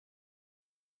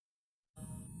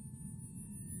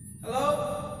Hello?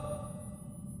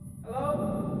 Hello?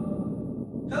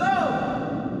 Hello?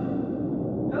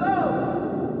 Hello?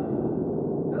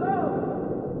 Hello?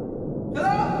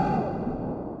 Hello?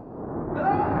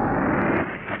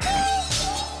 Hello?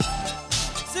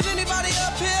 Is there anybody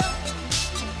up here?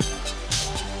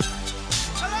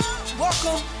 Hello?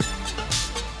 Welcome.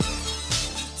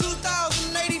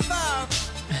 2085.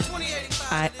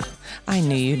 2085. I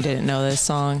knew you didn't know this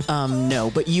song. No,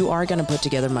 but you are going to put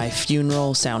together my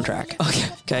funeral soundtrack.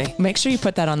 Okay. Make sure you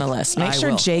put that on the list. Make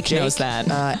sure Jake knows that.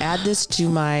 Add this to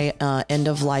my end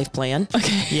of life plan.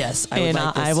 Okay. Yes, And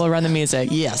I will run the music.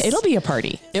 Yes. It'll be a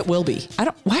party. It will be.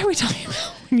 Why are we talking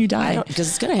about when you die? Because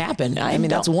it's going to happen. I mean,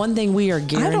 that's one thing we are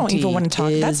guaranteed. I don't even want to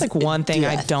talk. That's like one thing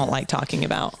I death. don't like talking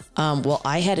about. Well,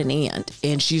 I had an aunt,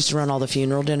 and she used to run all the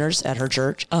funeral dinners at her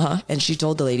church. And she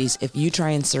told the ladies, if you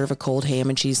try and serve a cold ham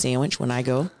and cheese sandwich when I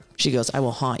go, she goes, I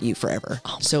will haunt you forever.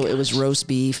 So it was roast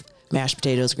beef, mashed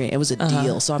potatoes, green. It was a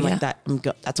deal. So I'm like that.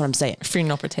 That's what I'm saying.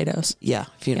 Funeral potatoes. Yeah,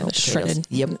 funeral the potatoes.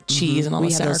 shredded cheese and all we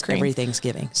the have sour those cream. every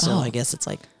Thanksgiving. So I guess it's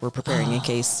like we're preparing in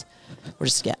case we're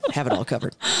just have it all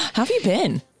covered. How have you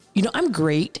been? You know, I'm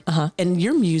great. And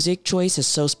your music choice is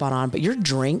so spot on, but your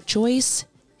drink choice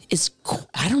is,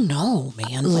 I don't know,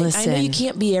 man. Like, I know you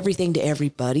can't be everything to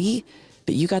everybody,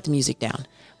 but you got the music down.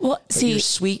 Well, But see, your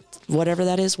sweet, whatever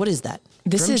that is. What is that?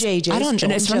 this from is JJ's. I don't. Jolton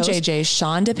It's from Joe's? JJ.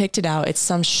 Shonda picked it out. It's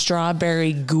some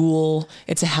strawberry ghoul.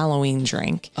 It's a Halloween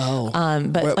drink. Oh.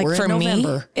 But We're- like we're for in me,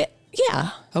 November. yeah.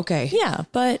 Okay. Yeah,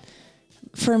 but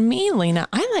for me, Lena,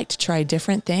 I like to try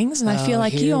different things, and I feel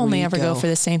like you here only we ever go go. for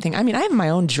the same thing. I mean, I have my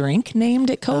own drink named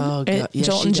at God. Yes,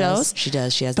 Jolton she does. Joe's. She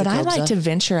does. She has But the I like Cobza. to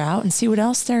venture out and see what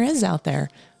else there is out there.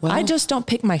 Well- I just don't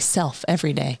pick myself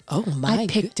every day. Oh, my I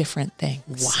pick good- different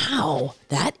things. Wow.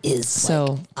 That is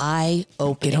So,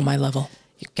 eye-opening. Get on my level.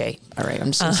 Okay. All right. I'm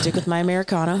just going to stick with my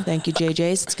Americano. Thank you,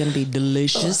 JJ's. It's going to be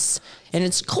delicious. And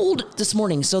it's cold this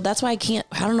morning, so that's why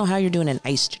I don't know how you're doing an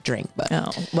iced drink, but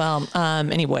Oh, well,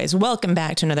 anyways, welcome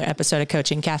back to another episode of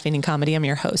Coaching, Caffeine, and Comedy. I'm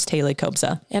your host, Haley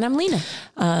Kobza. and I'm Lena.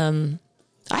 I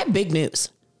have big news.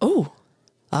 Oh,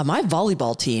 My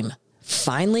volleyball team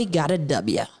finally got a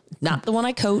W. Not the one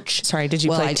I coach. Sorry, did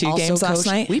you play I 2 also games last coached-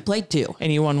 night? We played 2.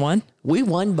 and you won one? We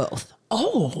won both.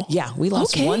 Oh, Yeah, we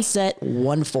lost Okay. 1 set,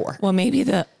 1-4. well, maybe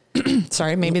the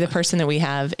person that we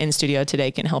have in studio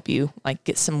today can help you like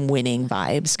get some winning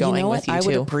vibes going you know with what? you I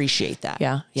would too. appreciate that.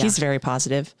 Yeah, he's very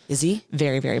positive. Is he?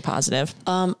 Very, very positive.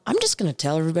 I'm just going to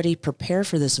tell everybody, prepare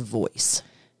for this voice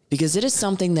because it is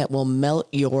something that will melt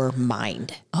your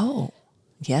mind Oh,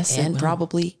 yes. it and will.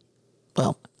 probably,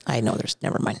 well, I know there's,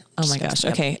 never mind. Oh my Just-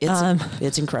 gosh, okay,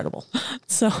 It's incredible.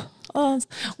 So,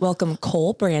 welcome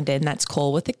Kole Brandon. That's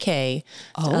Kole with a K.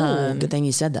 Oh, good thing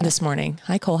you said that. This morning.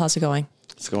 Hi, Kole. How's it going?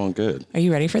 It's going good. Are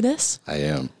you ready for this? I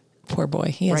am. Poor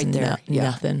boy. He has Right there. Yeah.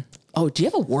 nothing. Oh, do you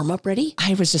have a warm up ready?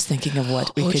 I was just thinking of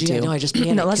what we Oh, could gee, do. I know, I just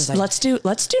panicked no, 'cause let's do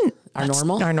Our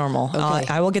normal? Our normal. Okay.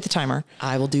 I will get the timer.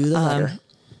 I will do the letter.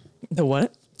 The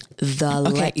what? The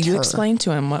Okay, letter. you explain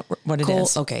to him what it Cole,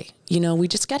 is. okay. You know, we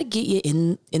just got to get you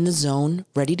in the zone,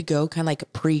 ready to go, kind of like a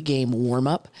pre-game warm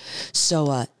up.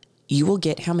 So you will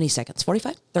get how many seconds?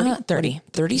 45? 30? 30.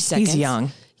 30 seconds. He's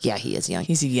young. Yeah, he is young.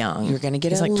 He's young. You're going to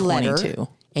get He's a like letter, 22.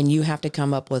 and you have to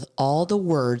come up with all the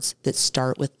words that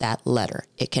start with that letter.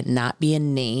 It cannot be a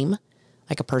name,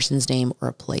 like a person's name or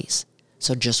a place.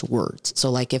 So just words. So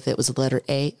like if it was the letter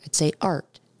A, I'd say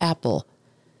art, apple,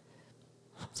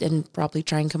 and probably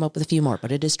try and come up with a few more,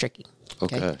 but it is tricky.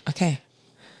 Okay. Okay.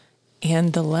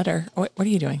 And the letter. What are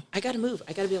you doing? I got to move.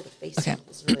 I got to be able to face Okay. him.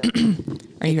 This is really-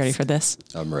 Are you ready for this?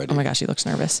 I'm ready. Oh my gosh, he looks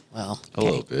nervous. well, A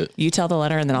little bit. You tell the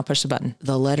letter and then I'll push the button.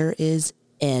 the letter is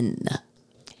N.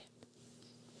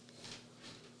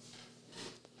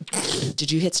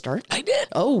 Did you hit start? I did.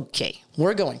 Okay,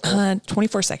 we're going.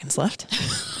 24 seconds left.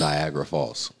 Niagara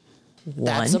Falls.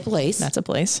 That's a place. That's a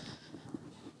place.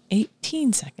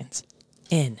 18 seconds.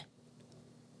 In.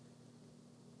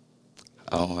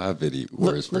 I don't have any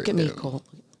words Look for at me, him. Cole.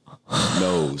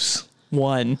 Nose.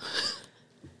 1.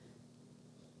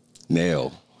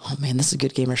 Nail. Oh man, this is a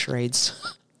good game of charades.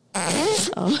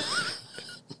 Can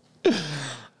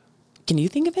you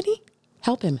think of any?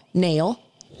 Help him. Nail.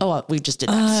 Oh, we just did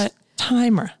that.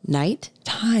 Timer. Night.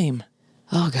 Time.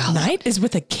 Oh god. Night is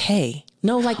with a K.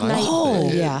 No, like night.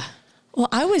 Oh. Yeah. Well,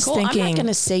 I was Cole, I'm thinking. not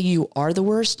gonna say you are the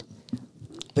worst,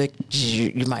 but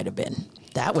you might have been.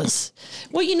 That was.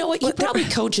 Well, you know what? He probably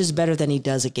coaches better than he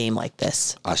does a game like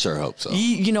this. I sure hope so.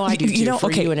 You know I do too. you know, for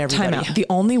okay, you and everybody. time out. The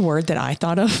only word that I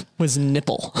thought of was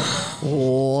nipple.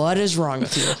 What is wrong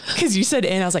with you? Because you said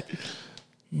in, I was like,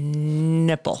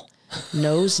 nipple.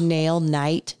 Nose, nail,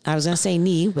 night. I was gonna say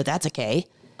knee, but that's okay.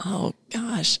 Oh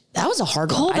gosh. That was a hard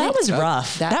Cole, one. that was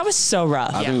rough. That was so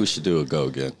rough. I think we should do a go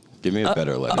again. Give me a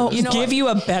better letter. Oh, this time. give you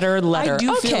a better letter. I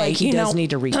do feel like he does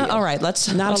need to redo. All right,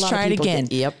 let's Not a lot of try it people again.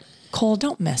 yep. Cole,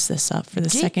 don't mess this up for the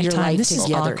Get second your time. life This is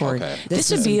together. awkward. Okay. This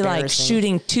This would is be like embarrassing.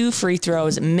 shooting 2 free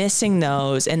throws, missing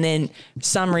those, and then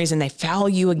some reason they foul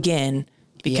you again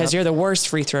because Yep. you're the worst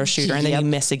free throw shooter, and then Yep. you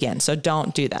miss again. So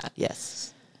don't do that.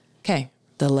 Yes. Okay.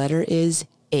 The letter is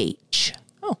H.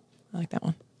 Oh, I like that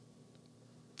one.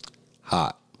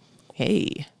 Hot.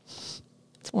 Hey.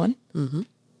 It's one.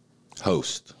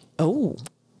 Host. Oh.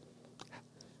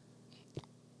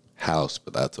 House,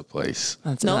 but that's a place.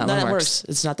 That's No, that that one works.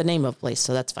 It's not the name of a place,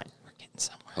 so that's fine. We're getting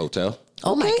somewhere. Hotel.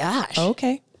 Oh my gosh.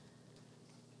 Okay.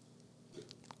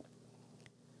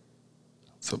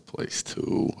 It's a place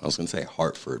too. I was gonna say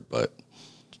Hartford, but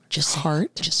Just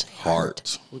Heart? Just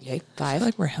Hart. Okay. I 5. feel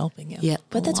like we're helping him. Yeah,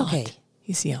 but a that's lot. okay.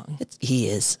 He's young. He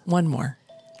is. One more.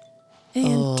 And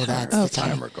Oh, that's the time.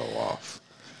 Timer go off.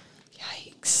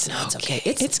 Yikes. It's okay.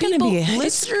 It's going to be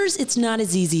listeners. It's not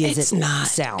as easy as It's it not.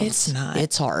 sounds. It's not.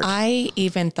 It's hard. I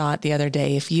even thought the other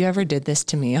day, if you ever did this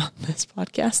to me on this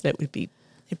podcast, it'd be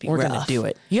We're rough. gonna do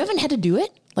it. You haven't had to do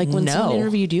it, like when No. someone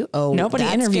interviewed you. Oh, Nobody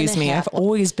that's interviews gonna me. I've happen.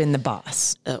 always been the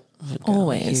boss. Oh,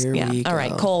 Always. Here Yeah. we All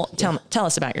right, go. Cole, tell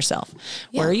us about yourself.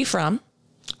 Where are you from?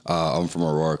 I'm from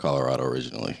Aurora, Colorado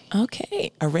originally.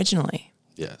 Okay. Originally.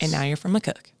 Yes. And now you're from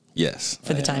McCook Yes.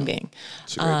 for the time being.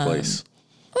 It's a great place.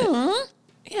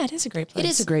 Yeah, it is a great place. It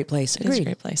is a great place. It is a Agreed.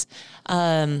 great place.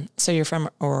 So you're from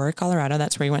Aurora, Colorado.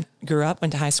 That's where you grew up,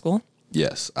 went to high school.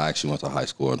 Yes. I actually went to high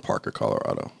school in Parker,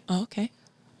 Colorado. Oh, okay.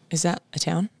 Is that a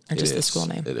town or just It the is. school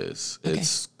name? It is. Okay.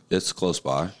 It's close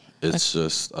by. It's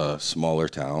just a smaller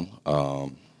town.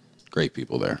 Great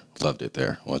people there. Loved it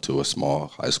there. Went to a small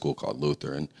high school called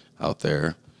Lutheran out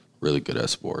there. Really good at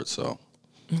sports. So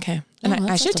Okay. And I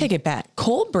that's should awesome. take it back.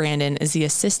 Cole Brandon is the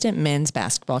assistant men's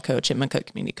basketball coach at McCook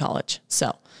Community College.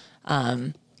 So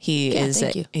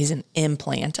thank you. he's an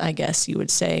implant, I guess you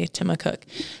would say, to McCook.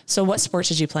 So what sports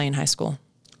did you play in high school?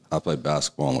 I played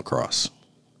basketball and lacrosse.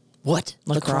 What?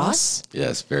 Lacrosse?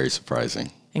 Yes. Very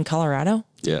surprising. In Colorado?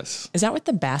 Yes. Is that with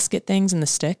the basket things and the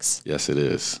sticks? Yes, it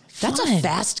is. That's Fun. a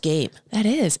fast game. That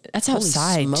is. That's Holy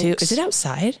outside too. smokes. Is it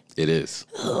outside? It is.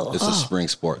 It's a spring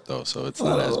sport though, so it's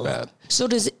not as bad. So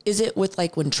is it with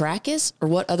like when track is, or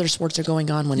what other sports are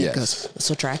going on when it Yes. goes?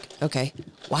 So track. Okay.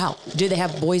 Wow. Do they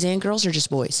have boys and girls or just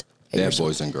boys? They have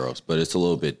boys and girls, but it's a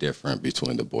little bit different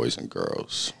between the boys and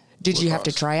girls. Did you have to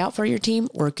lacrosse. try out for your team,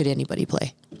 or could anybody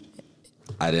play?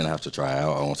 I didn't have to try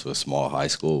out. I went to a small high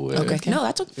school with Okay. No,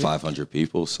 that's okay. 500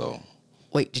 people. So,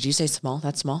 Wait, did you say small?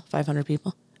 That's small. 500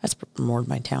 people. That's more than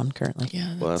my town currently.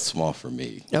 Yeah. well, that's small for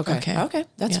me. Okay. Okay. Okay.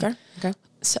 That's Yeah. fair. Okay.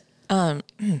 So,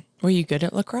 were you good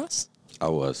at lacrosse? I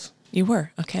was. You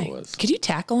were. Okay. I was. Could you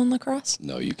tackle in lacrosse?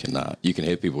 No, you cannot. You can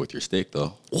hit people with your stick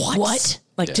though. What?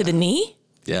 Like to Yeah. the knee?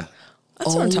 Yeah.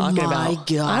 That's what I'm Oh talking my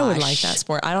about. I would like gosh. that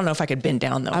sport. I don't know if I could bend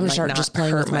down though. I'm and, gonna start not just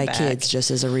playing hurt with my back. kids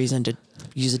just as a reason to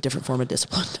use a different form of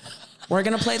discipline. We're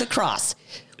gonna play lacrosse,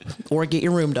 or get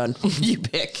your room done. You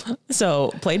pick.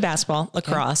 So played basketball,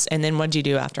 lacrosse, and then what did you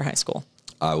do after high school?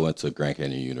 I went to Grand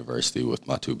Canyon University with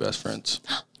my 2 best friends.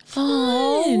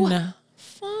 Fun.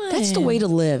 Fun. That's the way to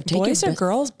live. Take Boys your or best-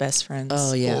 girls best friends?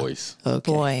 Oh yeah. Boys.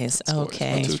 Okay. Boys. Boys.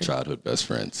 Okay. My 2 childhood best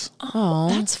friends. Oh,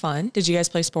 that's fun. Did you guys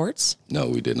play sports? No,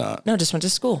 we did not. No, just went to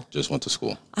school. Just went to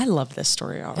school. I love this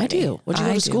story already. I do. What'd you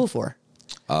go I to do. school for?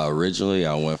 Originally,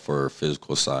 I went for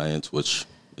physical science, which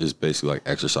is basically like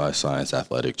exercise science,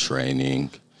 athletic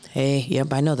training. Hey,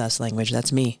 yep, I know that's language.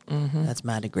 That's me. That's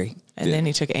my degree. And then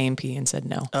he took A&P and said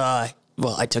no.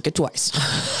 Well, I took it twice.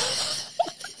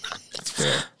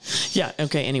 Fair. Yeah.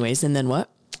 Okay. Anyways, and then what?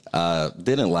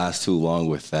 Didn't last too long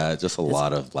with that. Just a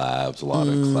lot of labs, a lot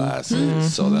of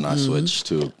classes. So then I switched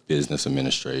to business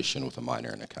administration with a minor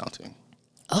in accounting.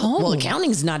 Oh, well,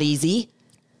 accounting's not easy.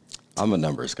 I'm a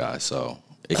numbers guy, so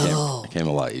it came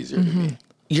a lot easier to me.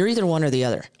 You're either one or the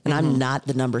other, and I'm not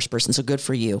the numbers person. So good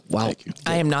for you. Wow. Thank you.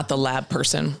 I am not the lab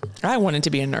person. I wanted to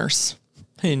be a nurse.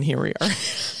 And here we are.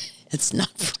 It's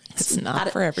not. It's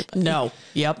not for everybody. No.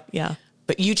 Yep. Yeah.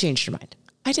 But you changed your mind.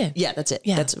 I did. Yeah, that's it.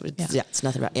 Yeah. That's yeah. It's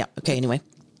nothing about. Yeah. Okay. Anyway.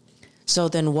 So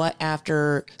then, what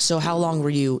after? So how long were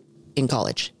you in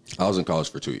college? I was in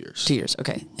college for 2 years. 2 years.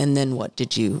 Okay. And then what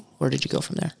did you? Where did you go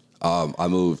from there? I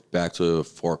moved back to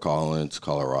Fort Collins,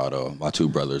 Colorado. My 2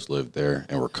 brothers lived there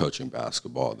and were coaching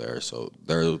basketball there. So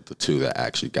they're the 2 that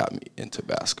actually got me into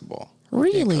basketball. and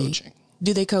Really? coaching.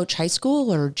 Do they coach high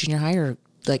school or junior high or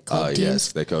like club teams?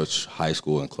 Yes, they coach high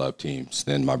school and club teams.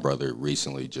 Then my brother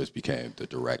recently just became the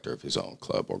director of his own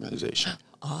club organization.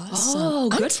 awesome. Oh,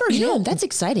 good for you know, him. That's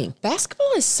exciting.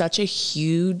 basketball is such a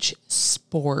huge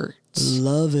sport.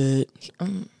 Love it.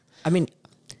 I mean,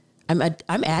 I'm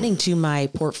adding to my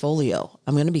portfolio.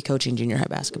 I'm going to be coaching junior high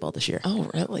basketball this year. Oh,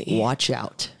 really? Watch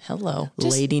out. Hello.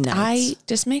 Lady Knights.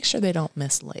 Just make sure they don't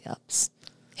miss layups.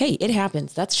 Hey, it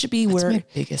happens. That should be That's where my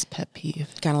biggest pet peeve.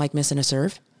 kind of like missing a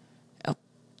serve. Oh,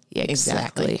 yeah,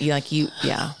 exactly.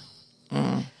 Yeah.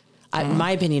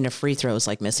 My opinion of free throw is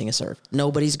like missing a serve.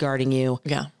 Nobody's guarding you.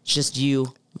 Yeah. It's just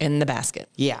you. In the basket.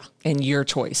 Yeah. And your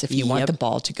choice if you want Yep. the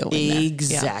ball to go in there.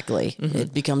 Exactly.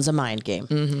 It becomes a mind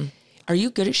game. Are you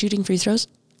good at shooting free throws?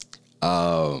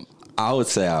 I would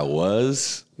say I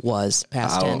was. Was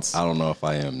past tense. I don't know if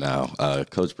I am now.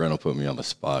 Coach Breno put me on the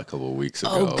spot a couple of weeks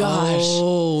ago. Oh, gosh.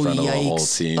 Oh, In front of the whole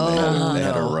yikes. team. They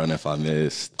had to run if I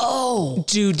missed. Oh,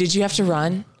 Dude, did you have to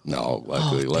run? No,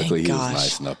 luckily thank he was gosh.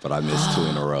 nice enough, but I missed 2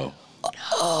 in a row.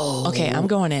 Okay, I'm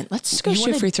going in. Let's just go You shoot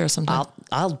wanna- free throw sometime.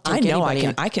 I'll I take know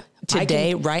anybody I can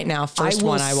today, right now, first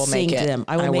one I will make sink it. them.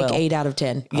 I will make 8 out of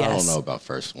 10. Yeah. I Yes. don't know about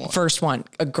first one. First one.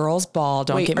 A girl's ball.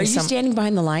 Don't Wait, get are me you some. standing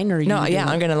behind the line or are you? No, yeah, doing-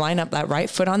 I'm going to line up that right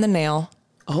foot on the nail.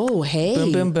 Oh, hey.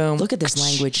 Boom, boom, boom. Look at this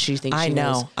language she thinks I she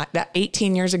know. knows. That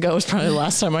 18 years ago was probably the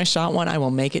last time I shot one. I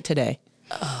will make it today.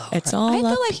 It's all I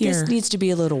up feel like here. this needs to be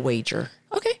a little wager.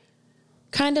 Okay.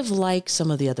 Kind of like some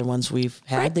of the other ones we've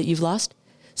had Right. that you've lost.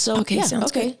 So, Okay, yeah,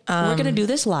 sounds okay. good. We're going to do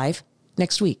this live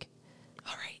next week.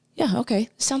 All right. Yeah, okay.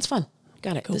 Sounds fun.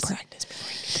 Got it. Go This- practice.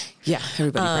 Yeah,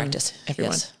 everybody practice.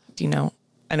 Everyone. Yes. Do you know?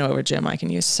 I know what gym I can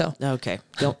use. So Okay.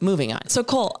 Moving on. So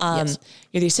Cole, Yes.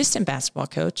 you're the assistant basketball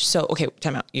coach. So okay,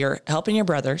 time out. You're helping your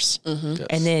brothers, Yes.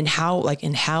 and then how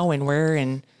and where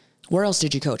and Where else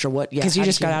did you coach or what? Yeah, because you how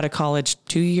just did got out of college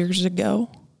 2 years ago.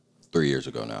 3 years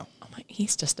ago now. Oh my,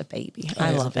 he's just a baby. I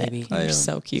is a love it. baby. You're am.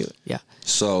 so cute. Yeah.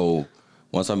 So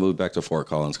once I moved back to Fort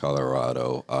Collins,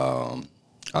 Colorado,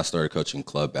 I started coaching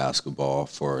club basketball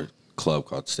for a club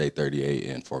called State 38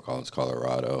 in Fort Collins,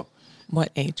 Colorado.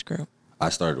 What age group? I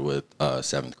started with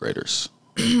 7th graders,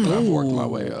 but I've worked my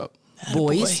way up.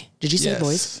 Boys? boy. Did you say Yes,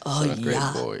 boys? Oh, 7th grade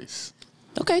yeah. boys.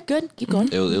 Okay, good. Keep going.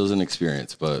 It was an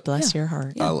experience, but Bless your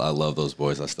heart. I love those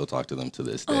boys. I still talk to them to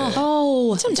this day.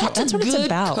 Oh, That's what it's good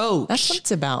about. coach. That's what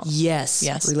it's about. Yes.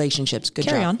 Yes. Relationships. Good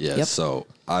Carry job. on. Yes. Yep. So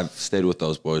I've stayed with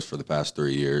those boys for the past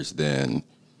 3 years. Then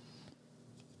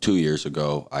 2 years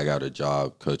ago, I got a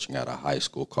job coaching at a high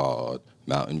school called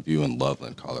Mountain View in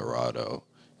Loveland, Colorado.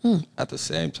 At the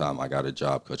same time, I got a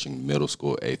job coaching middle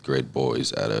school 8th grade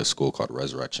boys at a school called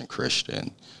Resurrection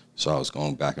Christian. So I was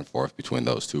going back and forth between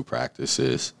those 2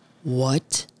 practices.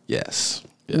 What? Yes.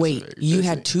 Wait, very you busy.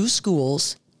 had 2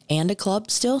 schools and a club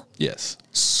still? Yes.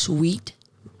 Sweet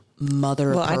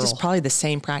mother of Well, I pearl. just probably the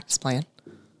same practice plan.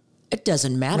 It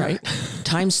doesn't matter. Right.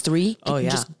 Times 3.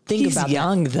 Just think he's about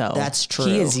young that. though. That's true.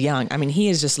 He is young. I mean, he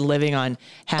is just living on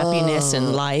happiness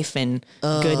and life and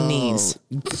good knees.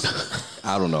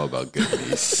 I don't know about good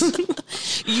knees.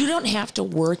 You don't have to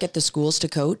work at the schools to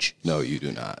coach. No, you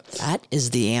do not. That is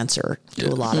the answer to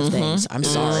a lot of things. I'm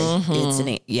sorry.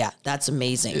 It's that's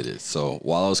amazing. It is. So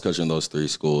while I was coaching those 3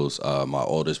 schools, my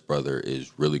oldest brother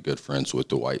is really good friends with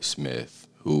Dwight Smith,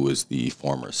 who was the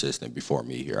former assistant before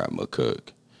me here at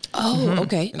McCook. Oh,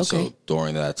 okay. And Okay. so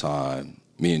during that time,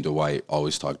 me and Dwight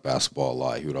always talked basketball a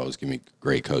lot. He would always give me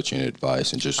great coaching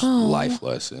advice and just life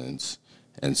lessons.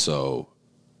 And so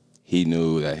he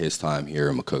knew that his time here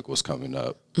in McCook was coming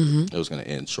up. It was going to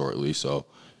end shortly. So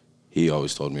he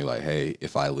always told me, like, hey,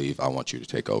 if I leave, I want you to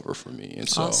take over for me. And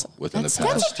so Awesome. within That's the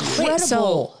past year. Wait, so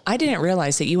Incredible. I didn't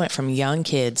realize that you went from young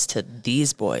kids to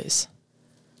these boys.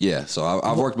 Yeah, so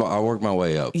I worked my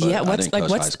way up. But Yeah, I what's didn't like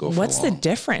coach high what's school for what's the long.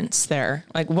 difference there?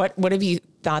 Like what have you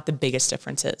thought the biggest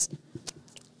difference is?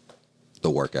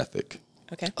 The work ethic.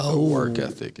 Okay. The work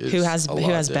ethic is Who has a lot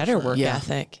better different. work Yeah.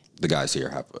 ethic? The guys here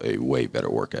have a way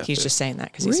better work ethic. He's just saying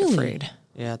that because he's Really? afraid.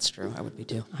 Yeah, that's true. I would be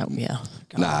too. Oh, yeah.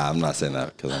 Nah, I'm not saying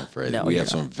that because I'm afraid. No, we you're have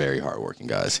some very hardworking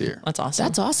guys here. That's awesome.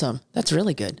 That's awesome. That's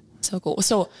really good. so cool.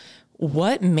 So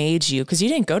what made you, because you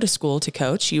didn't go to school to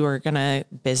coach, you were going to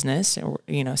business or,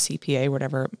 CPA,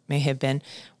 whatever it may have been.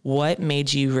 What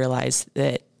made you realize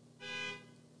that,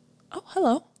 oh,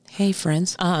 hello. Hey,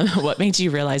 friends. What made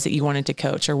you realize that you wanted to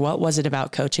coach, or what was it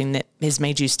about coaching that has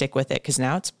made you stick with it? Because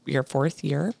now it's your 4th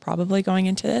year probably going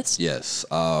into this. Yes.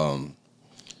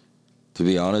 To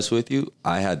be honest with you,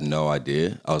 I had no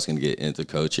idea I was going to get into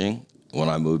coaching. When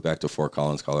I moved back to Fort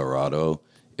Collins, Colorado,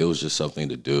 it was just something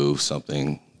to do,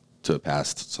 something to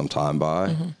pass some time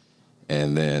by.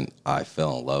 And then I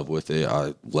fell in love with it.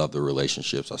 I love the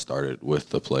relationships I started with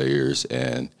the players,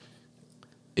 and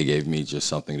it gave me just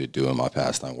something to do in my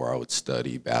pastime where I would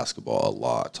study basketball a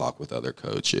lot, talk with other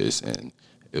coaches, and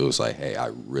it was like, hey, I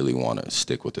really want to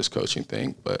stick with this coaching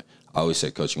thing. But I always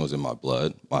said coaching was in my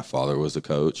blood. My father was a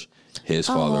coach. His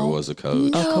father was a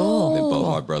coach. Oh, cool. And then both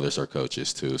my brothers are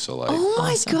coaches too. So like, Oh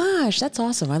my gosh, that's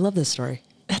awesome. I love this story.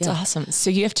 That's awesome. So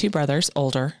you have 2 brothers,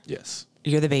 older. yes.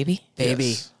 You're the baby? Baby.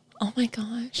 Yes. Oh my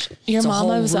gosh. Your It's a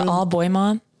mama whole was an room. all boy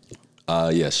mom?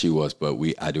 Yes, she was, but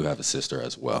I do have a sister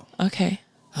as well. Okay.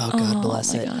 Oh, God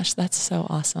bless Oh my it. gosh, that's so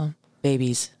awesome.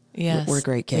 Babies. Yes. We're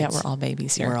great kids. Yeah, we're all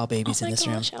babies here. We're all babies Oh in my this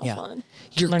gosh, room. how Yeah. fun.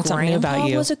 Your Learned something new grandpa about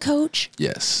you. was a coach?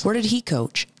 Yes. Where did he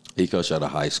coach? He coached at a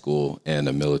high school and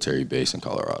a military base in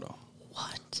Colorado.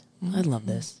 What? I love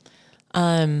this.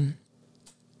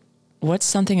 What's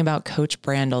something about Coach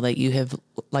Brandel that you have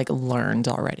like learned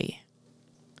already?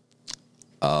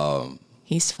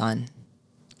 He's fun.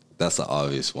 That's the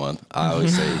obvious one. I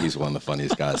always say he's one of the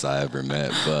funniest guys I ever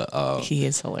met, but He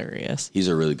is hilarious. he's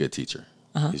a really good teacher.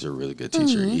 He's a really good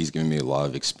teacher. He's given me a lot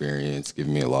of experience,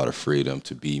 given me a lot of freedom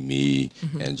to be me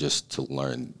and just to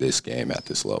learn this game at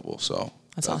this level. So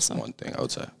That's awesome. one thing I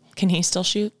would say. Can he still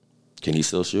shoot? Can he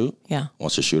still shoot? Yeah.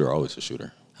 Once a shooter, always a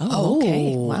shooter. Oh,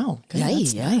 okay. Wow. Good. Yeah,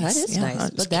 That's yeah, that nice. is Yeah, nice. I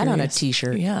was Put that on a curious.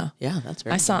 t-shirt. Yeah. Yeah, that's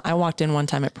very I walked in one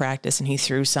time at practice and he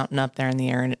threw something up there in the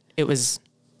air and it was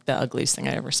the ugliest thing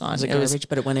I ever saw. Was it garbage,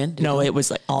 but it went in? Did No, it it was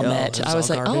like all Oh, net. it was I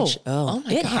was all like, garbage? oh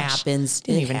my It gosh. happens.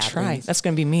 Didn't It even try. happens. That's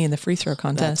going to be me in the free throw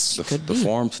contest. The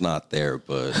form's not there,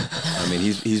 but I mean,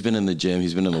 he's been in the gym,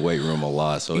 he's been in the weight room a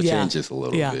lot, so it changes a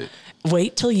little bit.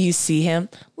 Wait till you see him.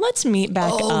 Let's meet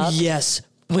back Oh, up. yes.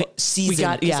 Season. We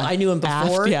got 'cause I knew him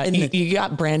before. and you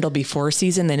got Brandel before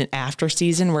season, then an after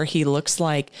season where he looks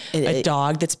like a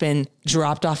dog that's been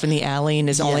dropped off in the alley and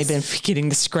has only been getting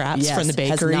the scraps from the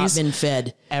bakeries. Has not been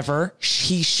fed. Ever.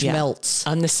 He schmelts.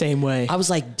 I'm the same way. I was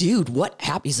like, dude, what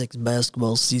happened? He's like,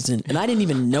 basketball season. And I didn't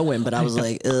even know him, but I was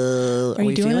like, are you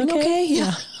we doing feeling okay?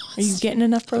 Yeah. Are you getting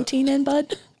enough protein in,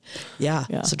 bud? Yeah.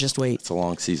 So just wait. It's a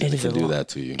long season It to is a do long- that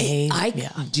to you.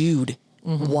 Dude,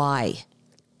 why?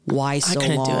 Why so I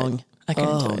couldn't long? do it. I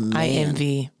couldn't do it.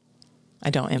 Man. I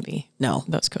don't envy. No.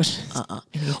 Those coaches.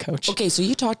 Any coach. Okay, so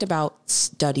you talked about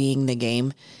studying the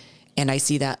game, and I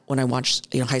see that when I watch,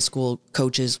 high school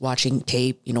coaches watching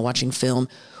tape, watching film.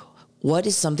 What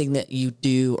is something that you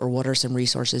do, or what are some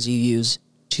resources you use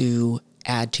to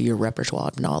add to your repertoire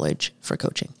of knowledge for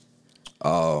coaching?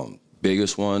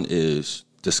 Biggest one is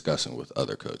discussing with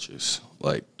other coaches.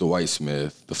 Like Dwight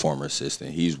Smith, the former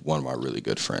assistant, he's one of my really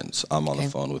good friends. I'm on the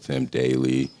phone with him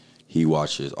daily. He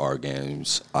watches our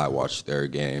games, I watch their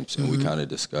games, and we kind of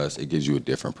discuss. It gives you a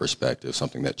different perspective,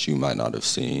 something that you might not have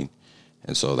seen.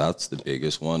 And so that's the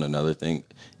biggest one. Another thing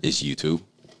is YouTube.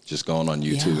 Just going on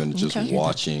YouTube and just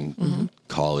watching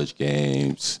college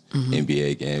games,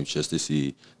 NBA games, just to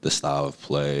see the style of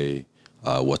play,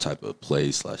 what type of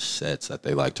plays / sets that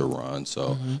they like to run.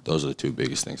 So those are the 2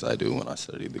 biggest things I do when I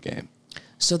study the game.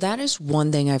 So that is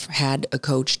one thing I've had a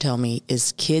coach tell me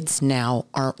is kids now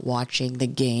aren't watching the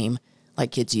game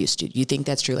like kids used to. Do you think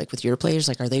that's true? Like with your players,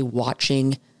 like are they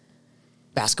watching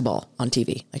basketball on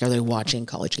TV? Like are they watching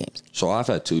college games? So I've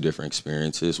had 2 different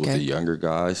experiences with the younger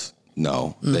guys.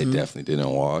 No, they definitely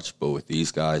didn't watch. But with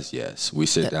these guys, yes. We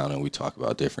sit down and we talk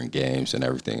about different games and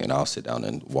everything, and I'll sit down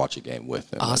and watch a game with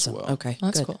them as well. Okay.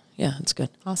 That's good. cool. Yeah, that's good.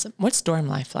 Awesome. What's dorm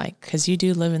life like? Because you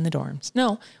do live in the dorms.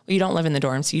 No, you don't live in the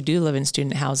dorms. You do live in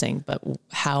student housing, but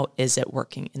how is it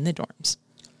working in the dorms?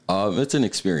 It's an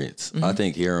experience. I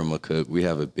think here in McCook, we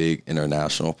have a big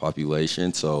international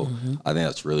population, so I think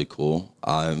that's really cool.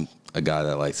 I'm a guy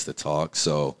that likes to talk,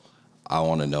 so I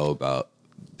want to know about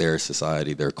their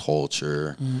society, their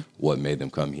culture, what made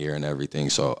them come here and everything.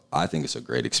 So I think it's a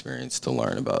great experience to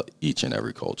learn about each and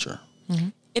every culture.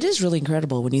 It is really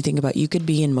incredible when you think about you could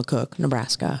be in McCook,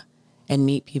 Nebraska, and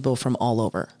meet people from all all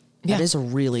over. Yeah. That is a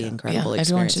really incredible experience.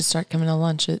 Everyone should start coming to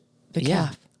lunch at the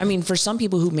CAF. I mean, for some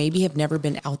people who maybe have never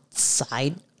been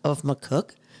outside of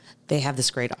McCook, they have this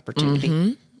great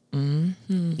opportunity.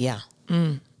 Yeah.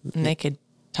 And they could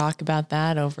talk about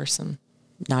that over some,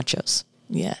 Nachos.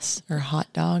 yes, or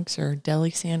hot dogs or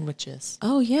deli sandwiches.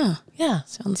 Oh, yeah. Yeah.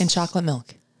 Sounds- And chocolate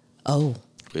milk. Oh,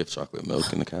 We have chocolate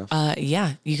milk in the cafe.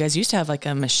 Yeah. You guys used to have like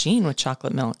a machine with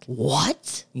chocolate milk.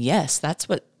 what? Yes. That's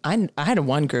what I had a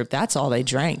one group. That's all they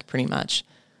drank pretty much.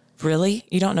 Really?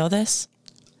 You don't know this?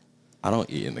 I don't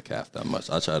eat in the cafe that much.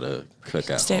 I try to cook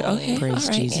at Stay- home. okay. Praise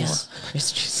All right, Jesus.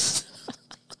 Praise Jesus.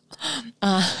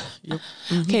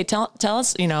 Okay. Tell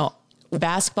us,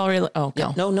 basketball.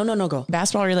 No, go.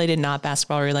 Basketball related, not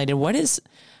basketball related. What's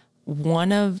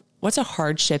a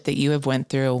hardship that you have went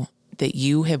through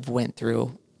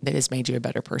that has made you a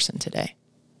better person today?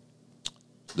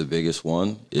 The biggest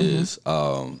one is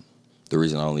the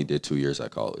reason I only did 2 years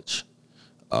at college.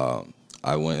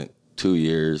 I went 2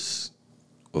 years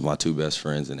with my two best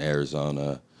friends in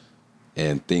Arizona,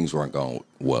 and things weren't going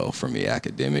well for me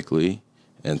academically.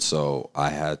 And so I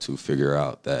had to figure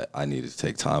out that I needed to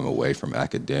take time away from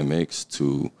academics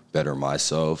to better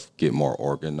myself, get more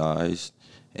organized,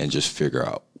 and just figure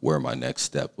out where my next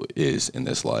step is in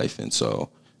this life. And so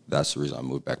that's the reason I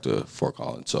moved back to Fort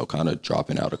Collins. So kind of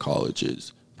dropping out of college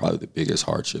is probably the biggest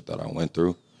hardship that I went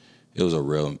through. It was a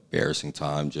real embarrassing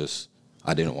time. Just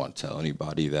I didn't want to tell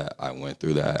anybody that I went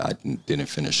through that. I didn't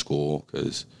finish school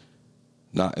because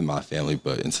not in my family,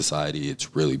 but in society,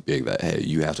 it's really big that, hey,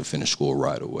 you have to finish school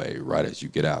right away, right as you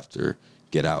get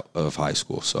out of high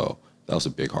school. So that was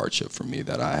a big hardship for me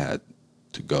that I had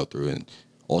to go through. And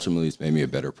ultimately, it's made me a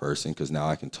better person because now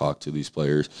I can talk to these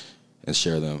players and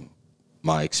share them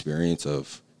my experience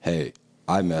of, hey,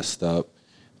 I messed up,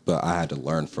 but I had to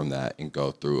learn from that and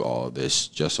go through all of this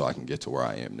just so I can get to where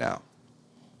I am now.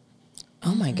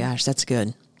 Oh my gosh, that's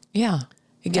good. Yeah.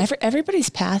 Everybody's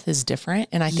path is different.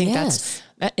 And I think that's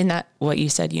what you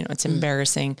said, it's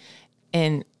embarrassing.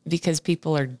 And because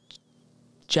people are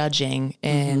judging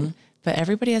but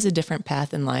everybody has a different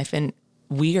path in life. And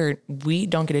we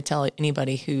don't get to tell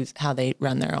anybody how they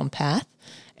run their own path.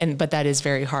 But that is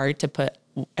very hard to put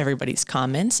everybody's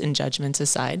comments and judgments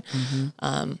aside.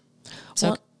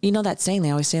 That saying,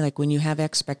 they always say, like, when you have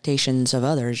expectations of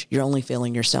others, you're only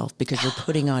failing yourself because you're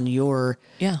putting on your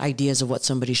ideas of what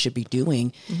somebody should be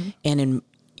doing. And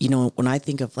when I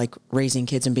think of like raising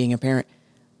kids and being a parent,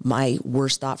 my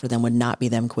worst thought for them would not be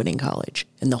them quitting college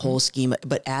and the whole scheme.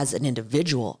 But as an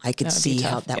individual, I could see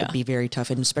how that would be very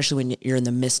tough. And especially when you're in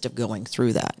the midst of going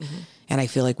through that. And I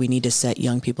feel like we need to set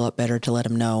young people up better to let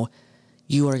them know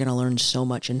you are going to learn so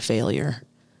much in failure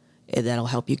that'll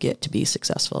help you get to be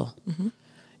successful.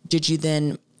 Did you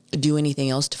then do anything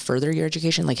else to further your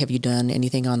education? Like, have you done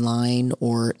anything online,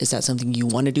 or is that something you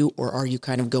want to do? Or are you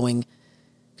kind of going,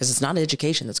 because it's not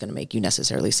education that's going to make you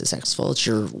necessarily successful. It's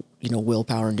your,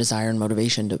 willpower and desire and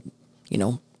motivation to,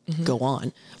 go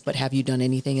on. But have you done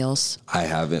anything else? I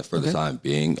haven't for the time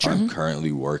being. Sure. I'm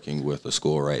currently working with a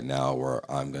school right now where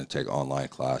I'm going to take online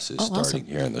classes starting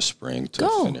here in the spring to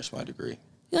finish my degree.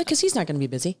 Yeah, because he's not going to be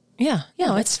busy. Yeah.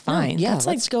 No, it's fine. Yeah, that's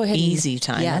let's like go ahead. Easy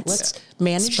time. Yeah, let's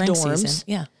manage dorms. Season.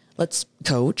 Yeah. Let's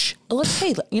coach.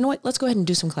 Hey, you know what? Let's go ahead and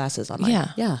do some classes online.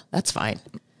 Yeah. Yeah, that's fine.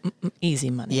 Easy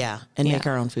money. Yeah. And make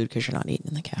our own food because you're not eating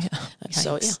in the cafe. Yeah.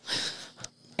 So, yeah.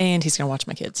 And he's going to watch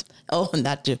my kids. Oh, and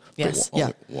that too. Yes.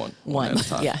 One at a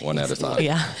time. Yeah. One at a time.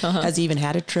 Yeah. Has he even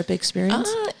had a trip experience?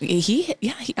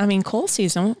 Cole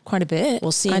sees them quite a bit.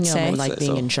 Well, seeing him like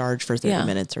being in charge for 30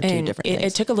 minutes or two different things.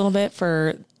 It took a little bit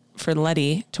for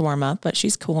Letty to warm up, but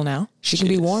she's cool now. She can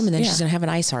be warm, and then she's going to have an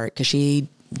ice heart because she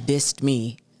dissed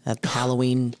me at the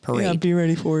Halloween parade. Yeah, be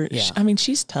ready for it. Yeah.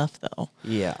 She's tough though.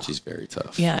 Yeah. She's very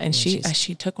tough. Yeah, and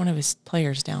she took one of his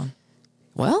players down.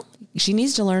 Well, she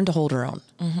needs to learn to hold her own.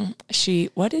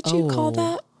 What did you call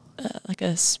that? Like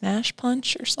a smash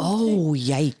punch or something? Oh,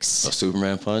 yikes. A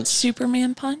Superman punch?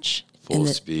 Superman punch? Full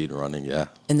speed running, yeah.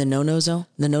 In the no-no zone?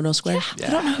 The no-no square? Yeah.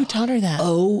 I don't know who taught her that.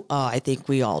 I think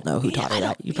we all know who taught her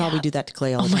that. You probably do that to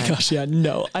Clay all the time. Oh my gosh, yeah,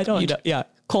 no, I don't know. Yeah,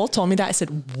 Cole told me that. I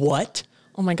said, what?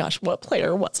 Oh my gosh, what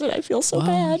player was it? I feel so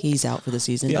bad. He's out for the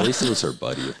season. Yeah. At least it was her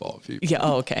buddy of all people. Yeah,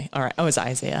 okay, all right. Oh, it was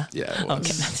Isaiah. Yeah, it was.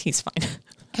 Okay, he's fine.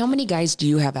 How many guys do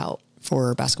you have out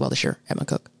for basketball this year at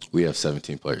McCook? We have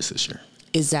 17 players this year.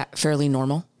 Is that fairly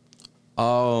normal?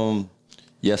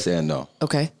 Yes and no.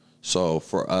 Okay. So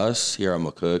for us here at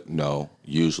McCook, no.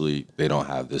 Usually they don't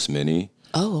have this many.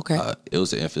 Oh, okay. It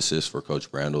was an emphasis for Coach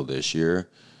Brandel this year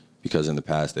because in the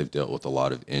past they've dealt with a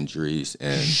lot of injuries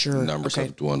and numbers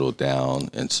have dwindled down.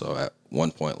 And so at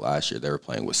one point last year, they were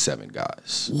playing with 7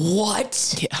 guys.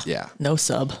 What? Yeah. No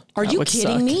sub. Are you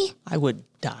kidding me? I would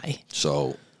die.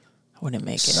 So I wouldn't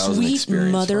make it. That was an Sweet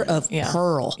experience mother for me. of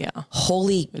pearl. Yeah.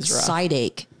 Holy side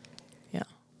ache. Yeah.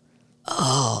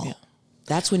 Oh. Yeah.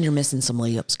 That's when you're missing some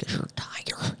layups because you're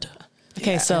tired.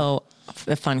 Okay, so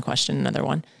a fun question, another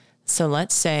one. So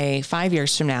let's say 5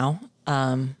 years from now,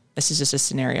 this is just a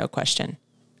scenario question.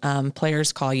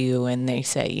 Players call you and they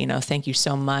say, thank you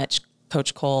so much,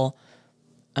 Coach Kole.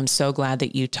 I'm so glad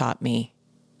that you taught me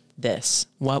this.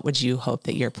 What would you hope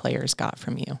that your players got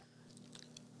from you?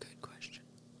 Good question.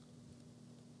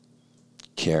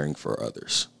 Caring for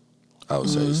others, I would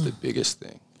say, is the biggest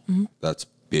thing. That's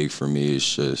big for me.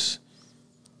 It's just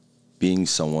being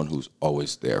someone who's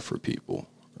always there for people,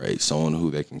 right? Someone who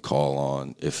they can call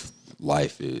on if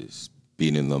life is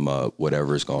beating them up,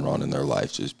 whatever is going on in their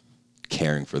life, just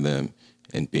caring for them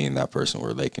and being that person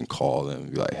where they can call them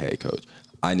and be like, hey, coach,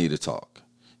 I need to talk.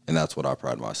 And that's what I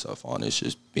pride myself on, is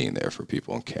just being there for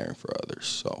people and caring for others.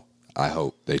 So I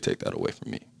hope they take that away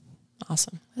from me.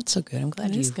 Awesome. That's so good. I'm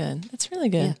glad That is good. That's really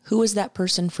good. Yeah. Who is that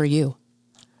person for you?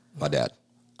 My dad.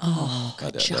 Oh, My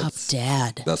good dad. job,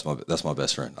 Dad. That's my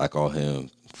best friend. I call him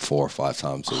 4 or 5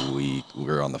 times a week.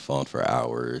 We're on the phone for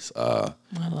hours. I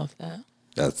love that.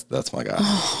 That's my guy.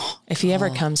 If he ever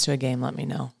comes to a game, let me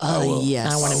know. Oh,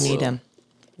 yes. I want to meet him.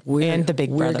 And the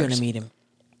big We're brothers. going to meet him.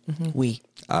 We.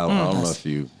 I don't know if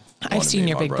you. I've seen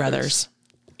your big brothers.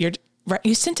 You're right.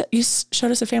 You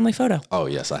showed us a family photo. Oh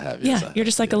yes, I have. Yeah, Yes, I have. you're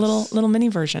just like a little mini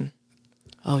version.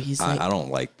 Oh, he's like. I don't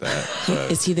like that.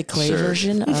 But Is he the Clay sure.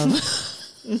 version of?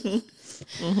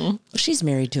 Well, she's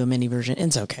married to a mini version.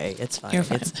 It's okay. It's fine. You're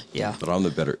fine. Yeah. But I'm the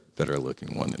better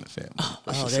looking one in the family.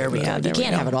 Let's Oh, just there say we go. that. You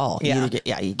can't have it all. You Yeah. either get,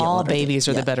 you get All one or the- babies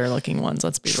are yeah. the better looking ones.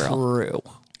 Let's be real. True.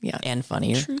 Yeah. And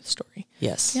funnier. True story.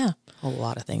 Yes. Yeah. A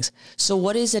lot of things. So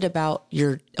what is it about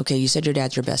okay, you said your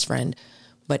dad's your best friend,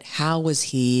 but how was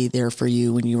he there for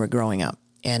you when you were growing up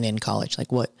and in college?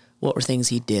 Like what were things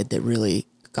he did that really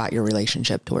got your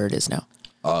relationship to where it is now?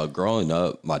 Growing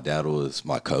up, my dad was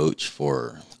my coach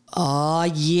for Oh,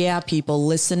 yeah, people,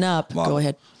 listen up. Go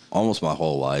ahead. almost my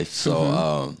whole life.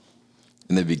 So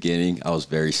in the beginning, I was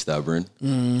very stubborn.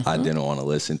 I didn't want to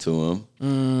listen to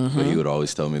him, but he would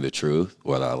always tell me the truth,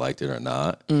 whether I liked it or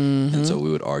not. And so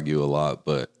we would argue a lot.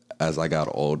 But as I got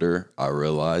older, I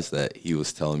realized that he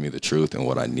was telling me the truth and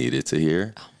what I needed to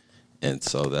hear. And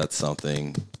so that's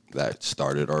something that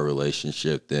started our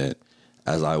relationship. Then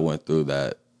as I went through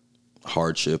that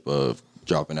hardship of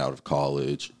dropping out of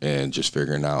college and just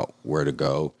figuring out where to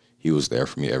go, he was there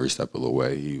for me every step of the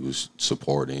way. He was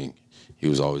supporting. He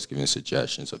was always giving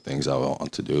suggestions of things I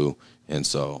want to do. And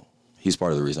so he's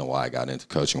part of the reason why I got into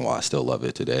coaching, why I still love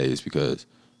it today, is because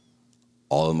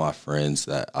all of my friends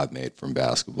that I've made from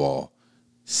basketball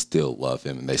still love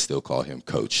him, and they still call him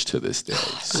coach to this day.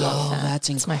 So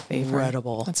That's my favorite.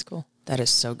 incredible. That's cool. That is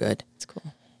so good. That's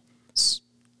cool.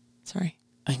 Sorry.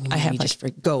 I have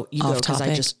go. You go off because I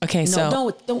topic. just Okay, No,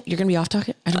 so- don't. You're gonna be off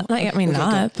topic. I don't. I mean, okay,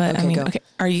 not, go. but Okay, I mean, go. okay.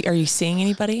 Are you seeing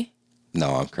anybody?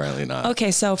 no, I'm currently not.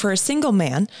 Okay, so for a single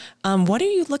man, what are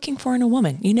you looking for in a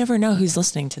woman? You never know who's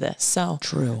listening to this. So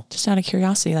True. Just out of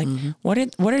curiosity, like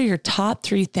what are your top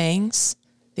 3 things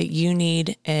that you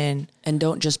need in And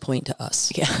don't just point to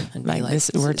us. yeah, And be like this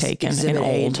we're is taken and exhibit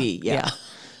A old. B. Yeah.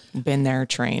 Been there,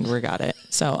 trained, we got it.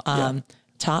 So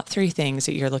top 3 things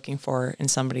that you're looking for in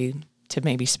somebody to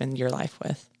maybe spend your life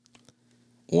with.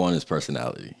 One is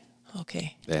personality.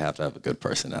 Okay. They have to have a good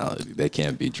personality. They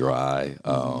can't be dry.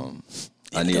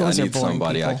 I need Those are boring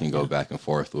somebody I people. can go back and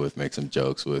forth with, make some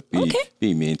jokes with, Okay.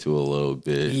 be mean to a little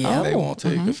bit. Yeah. They won't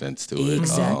take offense to it.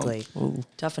 Exactly.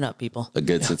 Toughen up, people. A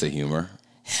good sense of humor.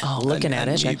 Oh, looking at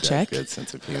I it. need that check. good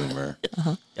sense of humor.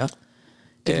 Yeah.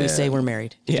 Did we say we're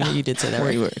married? You did say that.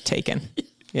 We Right? were taken.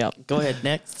 Yep. Go ahead.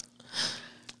 Next.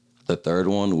 The third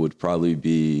one would probably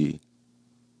be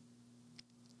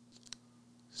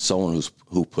someone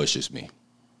who pushes me.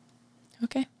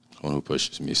 Okay. Someone who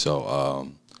pushes me.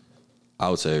 So I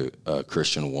would say a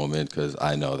Christian woman, because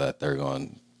I know that they're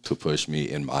going to push me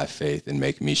in my faith and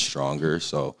make me stronger.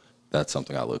 So that's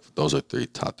something I look for. Those are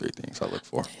top three things I look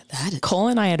for. That is. Cole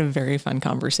and I had a very fun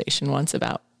conversation once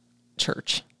about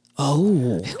church.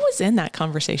 Oh. Who was in that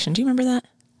conversation? Do you remember that?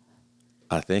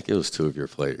 I think it was 2 of your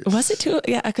players. Was it 2?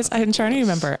 Yeah, because I'm trying to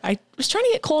remember. I was trying to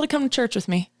get Cole to come to church with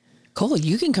me. Cole,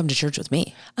 you can come to church with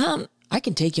me. I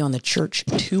can take you on the church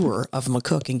tour of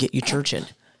McCook and get you churching.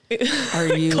 Are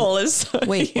you? Cole is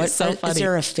Wait, he's what? so funny. Is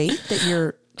there a faith that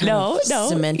you're No.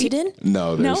 cemented in?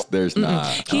 No, there's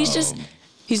not. He's just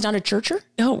He's not a churcher?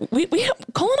 no. We have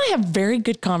Cole and I have very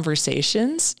good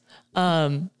conversations.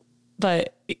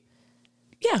 But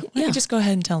yeah, we can just go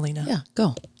ahead and tell Lena. Yeah,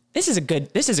 go. This is a good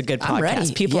I'm ready.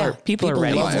 podcast. People Yeah. are People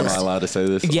ready. love for Am this. I allowed to say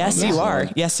this? Yes, on this you are.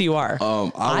 one? Yes, you are.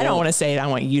 I don't want to say it. I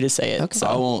want you to say it. Okay.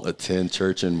 I won't attend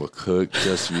church in McCook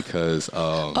just because.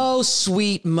 Oh,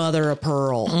 sweet mother of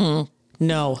pearl.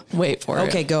 No. Wait for it.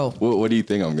 Okay, go. What do you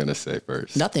think I'm gonna say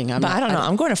first? Nothing. But I don't know.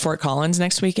 I'm going to Fort Collins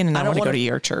next weekend, and I want to go to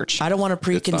your church. I don't want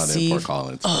to It's not in Fort preconceive.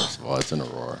 Collins. First of all, it's in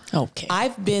Aurora. Okay.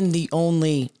 I've been the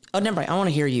only. Oh, never mind. I want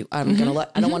to hear you. I'm gonna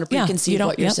let. I don't want to Yeah, preconceive you don't-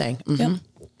 what you're yep, saying. yep.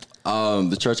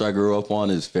 The church I grew up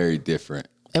on is very different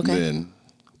Okay. than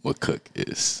what Cook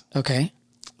is. Okay.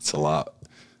 It's a lot.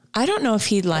 I don't know if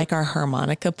he'd like our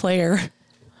harmonica player.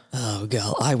 Oh,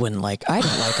 girl, I don't like our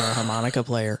harmonica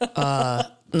player.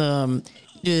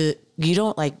 You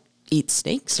don't like eat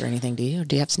snakes or anything, do you?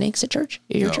 Do you have snakes at church?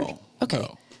 At your No, church? Okay.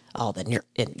 no. Oh, then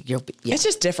you'll be. Yeah. It's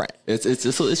just different. It's just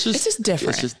different.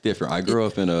 It's just different. I grew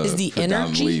up in a Is the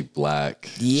predominantly energy? black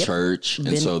Yep. church,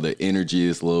 and so the energy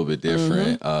is a little bit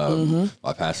different.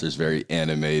 My pastor's very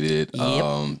animated.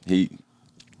 Yep. He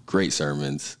great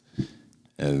sermons,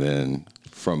 and then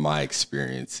from my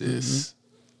experiences,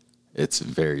 it's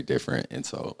very different. And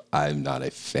so I'm not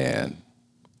a fan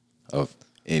of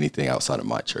anything outside of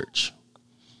my church.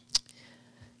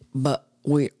 But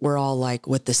we're all like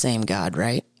with the same God,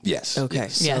 right? Yes. Okay.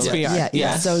 Yes, So, we are. Yeah.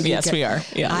 Yes. So Yes, we are.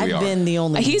 Yeah. I've been the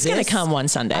only. He's going to this- come one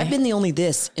Sunday. I've been the only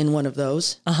this in one of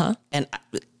those. And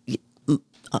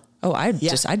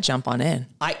I'd jump on in.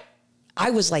 I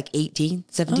was like 17,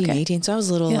 Okay. 18. So I was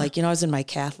a little Yeah. like, I was in my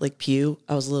Catholic pew.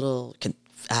 I was a little, it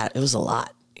was a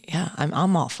lot. Yeah,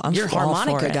 I'm off. I'm Your all for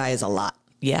harmonica it. guy is a lot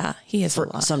Yeah, he is a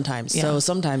lot. sometimes. Yeah. So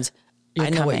sometimes You're I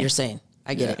know what coming. you're saying.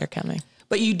 I get You're it. coming.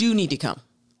 But you do need to come.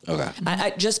 Okay.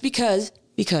 I just because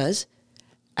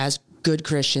as good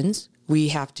Christians, we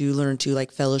have to learn to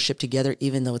like fellowship together,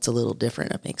 even though it's a little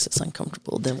different. It makes us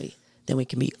uncomfortable. Then we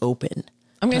can be open.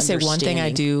 I'm going to say one thing I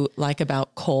understanding. do like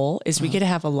about Kole is we get to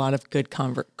have a lot of good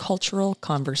cultural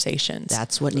conversations.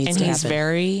 That's what needs and to he's happen.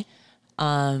 very,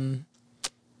 trying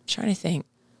to think.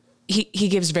 He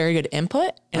gives very good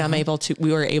input, and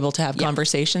we were able to have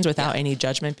conversations without any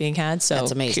judgment being had. So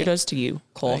That's amazing. kudos to you,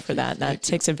 Kole, Thank for you. that. That Thank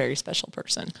you. takes a very special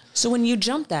person. So when you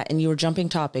jumped that and you were jumping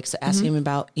topics, asking him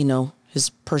about, his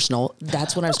personal,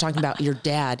 that's when I was talking about your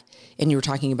dad and you were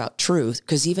talking about truth.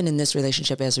 Because even in this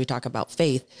relationship, as we talk about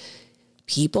faith,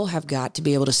 people have got to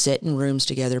be able to sit in rooms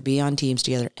together, be on teams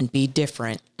together and be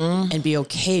different and be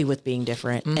okay with being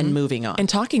different and moving on. And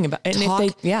talking about, and Talk,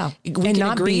 if they, yeah, we and can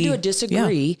not agree be, to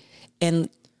disagree. And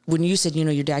when you said,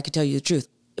 your dad could tell you the truth,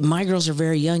 my girls are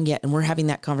very young yet, and we're having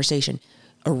that conversation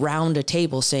around a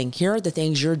table saying, here are the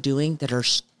things you're doing that are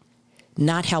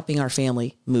not helping our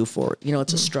family move forward.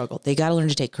 It's a struggle. They got to learn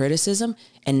to take criticism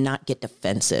and not get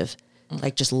defensive.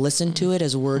 Like just listen to it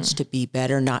as words to be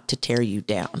better, not to tear you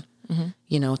down.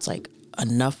 It's like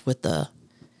enough with the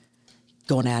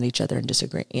going at each other and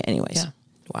disagreeing. Anyways. Yeah.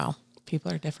 Wow.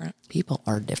 people are different. People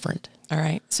are different. All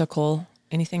right. So Kole,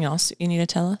 anything else you need to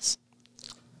tell us?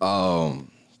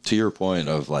 To your point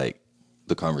of like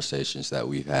the conversations that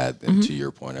we've had, and to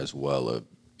your point as well of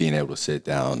being able to sit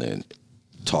down and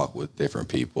talk with different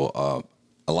people,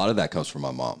 a lot of that comes from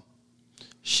my mom.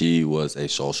 She was a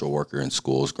social worker in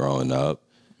schools growing up.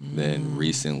 Then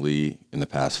recently, in the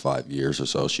past 5 years or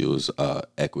so, she was an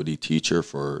equity teacher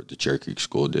for the Cherry Creek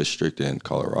School District in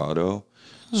Colorado.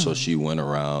 So she went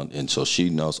around, and so she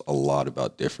knows a lot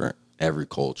about every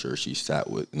culture. She sat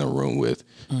in a room with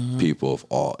people of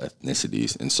all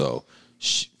ethnicities. And so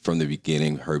from the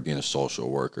beginning, her being a social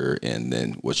worker and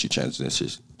then what she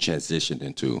transitioned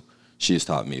into, she has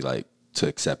taught me like to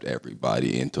accept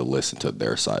everybody and to listen to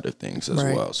their side of things as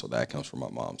well. So that comes from my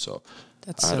mom. So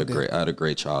That's I so had good. I had a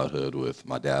great childhood with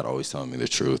my dad always telling me the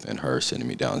truth and her sitting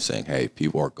me down and saying, hey,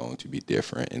 people are going to be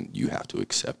different and you have to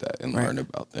accept that and learn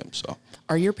about them. So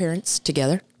Are your parents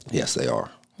together? yes, they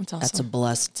are. That's awesome. That's a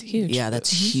blessed. It's huge. Yeah,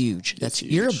 that's huge. It's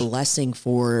You're a huge. blessing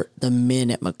for the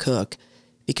men at McCook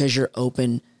because you're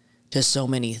open to so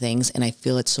many things, and I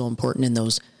feel it's so important in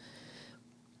those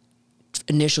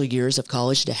initial years of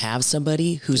college to have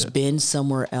somebody who's been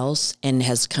somewhere else and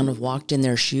has kind of walked in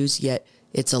their shoes, yet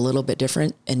it's a little bit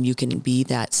different, and you can be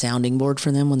that sounding board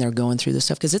for them when they're going through this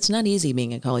stuff because it's not easy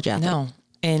being a college athlete. No,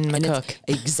 in And McCook.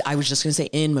 I was just going to say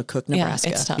in McCook, Nebraska,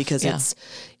 it's tough. because Yeah.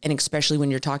 and especially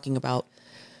when you're talking about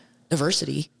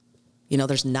diversity,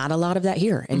 there's not a lot of that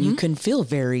here, and you can feel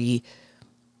very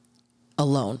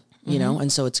alone,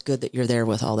 and so it's good that you're there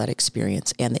with all that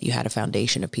experience and that you had a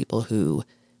foundation of people who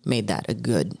made that a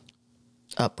good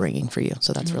upbringing for you.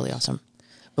 So that's really awesome.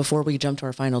 Before we jump to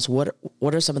our finals, what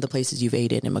are some of the places you've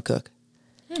ate in McCook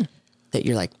that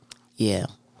you're like, yeah,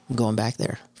 I'm going back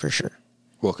there for sure?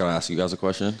 Well, can I ask you guys a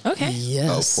question? Okay.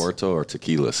 Yes. El Porto or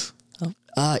tequilas?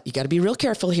 You got to be real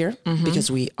careful here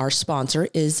because our sponsor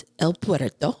is El Puerto.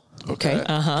 Okay.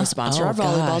 They sponsor Oh, our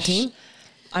volleyball gosh. team.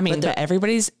 I mean, but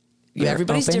everybody's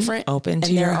Everybody's open, different. Open to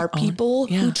and there your are own- people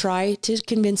who Yeah. try to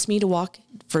convince me to walk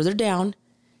further down.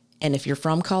 And if you're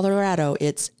from Colorado,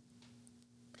 it's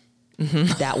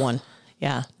that one.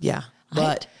 Yeah. Yeah.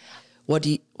 But what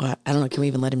do you, I don't know. Can we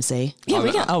even let him say? Yeah,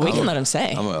 we can let him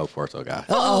say. I'm an El Porto guy.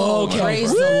 Oh,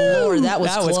 praise the Lord. That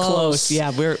was close.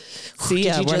 Yeah, we're Did you we're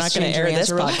just not going change to your air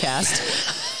this answer?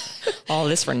 podcast. All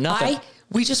this for nothing.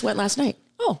 We just went last night.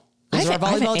 Oh, Because our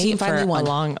volleyball team finally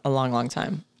won. a long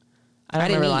time. I don't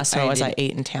didn't remember the eat. last time I didn't.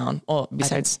 ate in town. Well,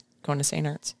 besides going to St.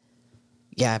 Ertz.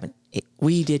 Yeah,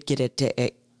 we did get it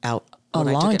out A when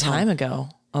I took long it home. time ago.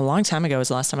 A long time ago was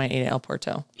the last time I ate at El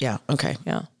Porto. Yeah. Okay.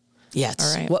 Yeah. Yeah.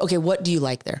 All right. Well, okay. What do you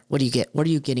like there? What do you get? What are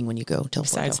you getting when you go to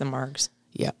Besides Porto? the margs.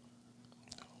 Yeah.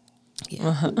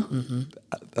 Yeah.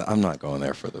 I'm not going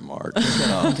there for the mark.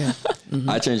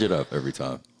 I change it up every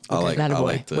time. I like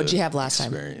Attaboy. the What'd you have last time?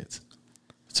 experience.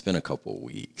 It's been a couple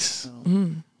weeks.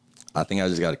 I think I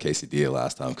just got a quesadilla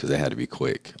last time because they had to be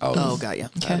quick. got ya.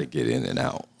 I had to get in and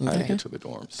out. I had to get to the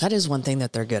dorms. That is one thing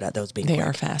that they're good at, those being They quick.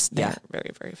 are fast. They're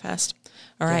very, very fast.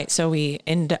 All right. So we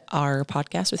end our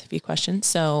podcast with a few questions.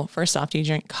 So first off, do you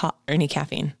drink any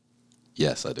caffeine?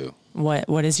 Yes, I do.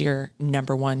 What is your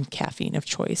number one caffeine of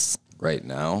choice? Right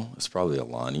now, it's probably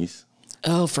Alani's.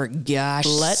 Oh, for gosh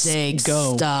sake,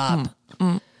 go. stop.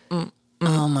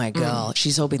 Oh my God.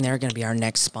 She's hoping they're going to be our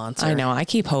next sponsor. I know. I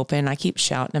keep hoping. I keep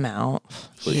shouting them out.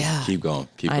 Please, Yeah. keep going.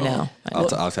 Keep I going. know.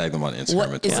 I'll tag them on Instagram.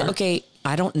 and What is Twitter. it? Okay,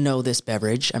 I don't know this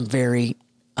beverage. I'm very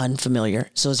unfamiliar.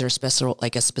 So is there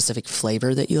a specific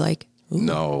flavor that you like?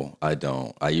 No, I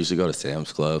don't. I usually go to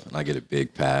Sam's Club and I get a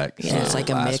big pack. Yeah, it's like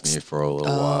a lasts mix. me for a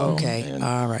little while. Okay. and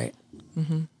All right.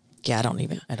 Yeah, I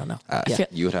don't know. Yeah.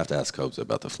 you would have to ask Cobes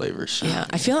about the flavors. Yeah.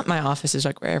 I feel like my office is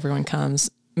like where everyone comes.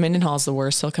 Mendenhall's the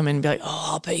worst. He'll come in and be like, "Oh,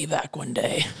 I'll pay you back one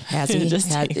day." Has he? Does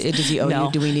he owe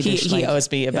you? Do we need to? He owes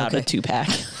me about a Okay. 2-pack,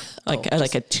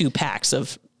 like a 2 packs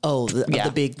of.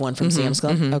 The big one from Sam's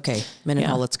Club? Okay.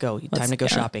 Mendenhall, let's go. Time to go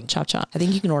shopping. Chop, chop. I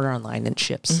think you can order online and it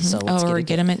ships. So let's Or get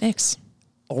get them at Nick's.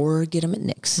 Or get them at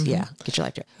Nick's. Yeah. Get your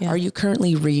life together. Are you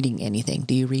currently reading anything?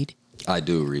 Do you read? I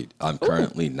do read. I'm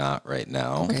currently not right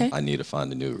now. Okay. I need to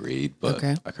find a new read, but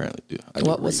Okay. I currently do.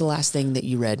 What was the last thing that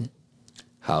you read?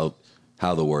 How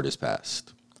the word is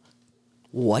passed.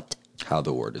 What? How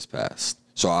the word is passed.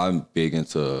 So I'm big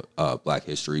into Black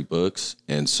history books,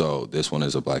 and so this one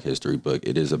is a Black history book.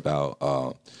 It is about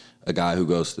a guy who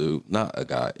goes to, not a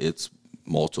guy, it's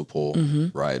multiple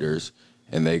writers,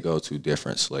 and they go to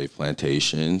different slave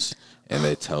plantations, and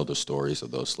they tell the stories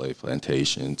of those slave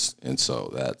plantations, and so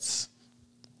that's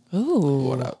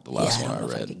Ooh. the last I one don't I know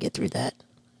if I read. could get through that.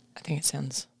 I think it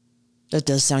sounds. That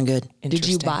does sound good. Did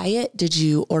you Interesting. buy it? Did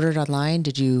you order it online?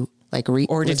 Did you read?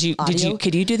 Or could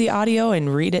you do the audio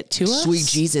and read it to us? Sweet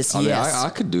Jesus, I mean, yes. I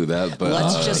could do that, but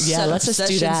Let's just set up let's just do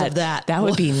sessions that. of that. That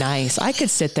would be nice. I could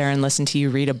sit there and listen to you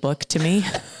read a book to me.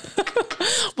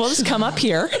 We'll just come up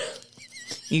here.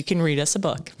 You can read us a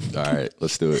book. all right,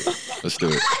 let's do it. Let's do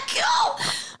it.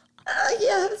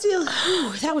 Yeah,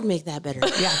 that would make that better.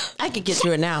 Yeah, I could get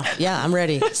through it now. Yeah, I'm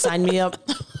ready. Sign me up.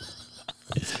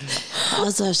 I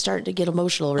was starting to get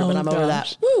emotional over it, but I'm over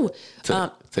that. Woo!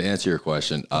 To answer your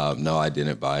question, no, I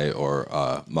didn't buy it.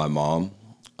 Or my mom,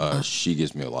 she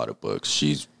gives me a lot of books.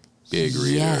 She's big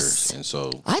reader, Yes. and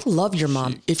so I love your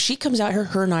mom. If she comes out here,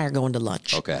 her and I are going to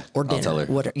lunch. Okay, Or I'll dinner. tell her.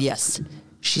 Whatever. Yes.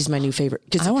 She's my new favorite.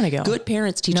 'Cause I want to go. Good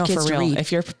parents teach no, kids for to real. read.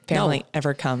 If your family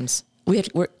ever comes, we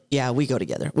go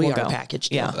together. We We'll are go.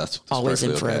 packaged. Yeah. that's Always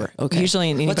and perfectly forever. okay. Okay. usually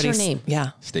in What's anybody's her name?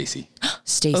 Yeah. Stacy.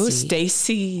 Stacy. Oh,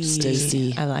 Stacy.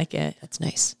 Stacy. I like it. That's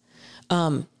nice.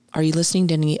 Are you listening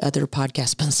to any other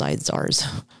podcasts besides ours?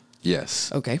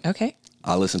 Yes. Okay. Okay.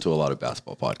 I listen to a lot of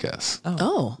basketball podcasts.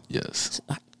 Oh, Yes.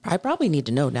 I probably need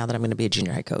to know now that I'm going to be a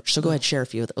junior high coach. So go ahead, share a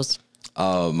few of those.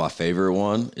 My favorite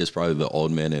one is probably the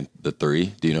Old Men and the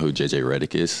Three. Do you know who JJ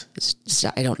Redick is?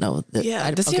 I don't know. Does he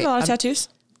have a lot of tattoos?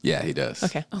 Yeah, he does.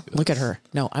 Okay. Oh, look at her.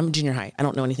 No, I'm junior high. I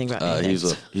don't know anything about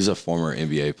anything. He's a former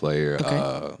NBA player.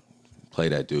 Okay.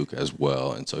 Played at Duke as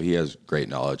well, and so he has great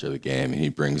knowledge of the game. And he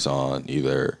brings on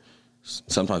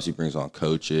sometimes he brings on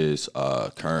coaches,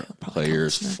 current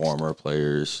players, former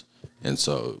players, and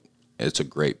so it's a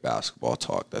great basketball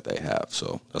talk that they have.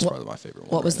 So that's probably my favorite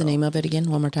one. What was the name of it again?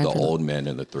 One more time. The for Old Men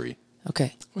and the Three.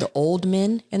 Okay. The Old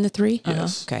Men and the Three?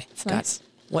 Yes. Okay. That's Got nice.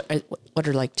 it. What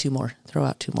are like two more? Throw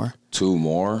out two more. Two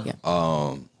more.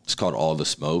 Yeah. It's called All the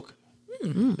Smoke.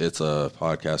 It's a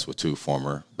podcast with two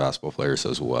former basketball players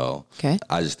as well. Okay.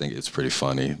 I just think it's pretty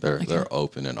funny. They're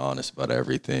open and honest about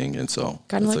everything, and so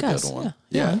Kind of it's like a us. good one.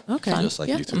 Yeah. Okay. Just like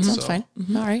yeah, you two. that sounds so fine.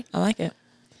 All right. I like it.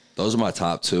 those are my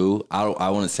top two. I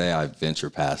want to say I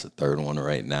venture past the third one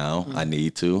right now. I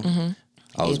need to.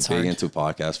 I was It's big hard. into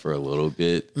podcasts for a little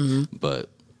bit, but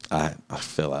I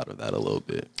fell out of that a little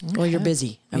bit. Well, you're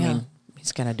busy. I Yeah. mean,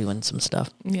 he's kind of doing some stuff.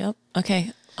 Yep.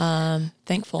 Okay.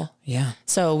 Thankful. Yeah.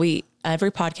 So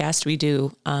every podcast we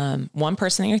do one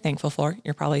person that you're thankful for.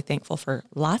 You're probably thankful for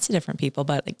lots of different people,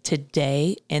 but like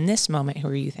today in this moment, who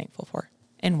are you thankful for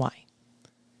and why?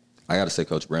 I got to say,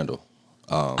 Coach Brandel.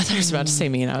 I thought he was about to say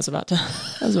me, and I was about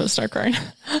to start crying.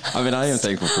 I mean, I am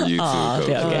thankful for you too, Coach.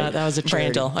 Yeah, that was a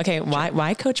charity. Brandel. Okay,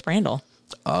 why Coach Brandel?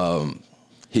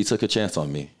 He took a chance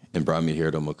on me and brought me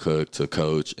here to McCook to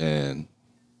coach, and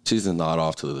season's not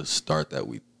off to the start that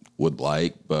we would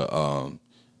like, but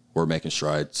we're making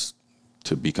strides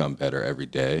to become better every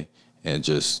day. And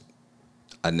just,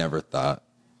 I never thought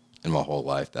in my whole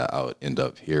life that I would end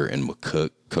up here in McCook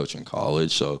coaching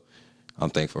college. So I'm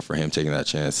thankful for him taking that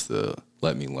chance to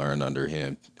let me learn under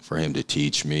him, for him to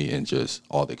teach me, and just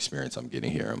all the experience I'm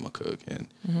getting here in McCook. And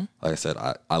like I said,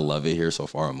 I love it here so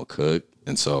far in McCook.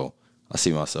 And so I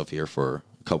see myself here for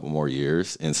a couple more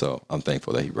years. And so I'm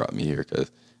thankful that he brought me here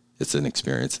because it's an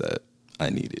experience that I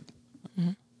needed.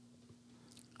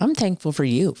 I'm thankful for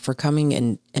you for coming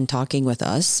and talking with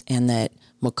us, and that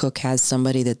McCook has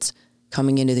somebody that's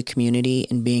coming into the community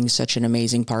and being such an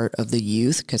amazing part of the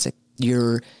youth, because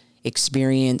your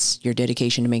experience, your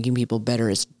dedication to making people better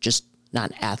as just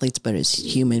not athletes, but as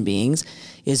human beings,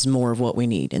 is more of what we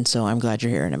need. And so I'm glad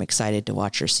you're here, and I'm excited to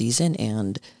watch your season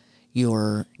and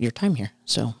your time here.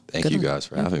 So Thank you guys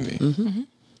for having me.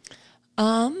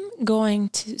 I'm going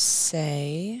to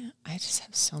say, I just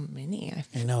have so many.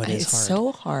 I know it's hard.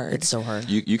 so hard. It's so hard.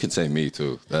 You can say me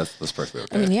too. That's perfectly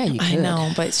okay. I mean, yeah, you could. I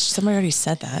know, but somebody already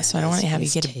said that, so I don't want to have you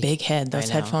Please get a take- big head. Those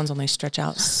I know. headphones only stretch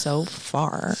out so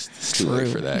far. It's too late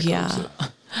for that. Yeah.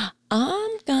 Kosa.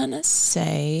 I'm gonna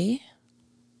say,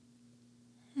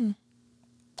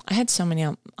 I had so many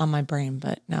on my brain,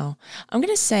 but no, I'm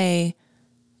gonna say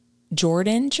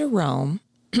Jordan Jerome.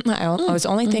 I was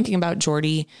only thinking about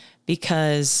Jordy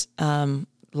because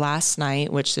last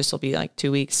night, which this will be like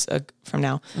 2 weeks from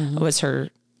now, was her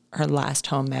last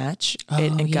home match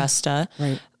in Augusta.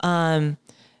 Right.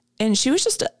 And she was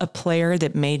just a player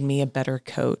that made me a better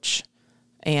coach.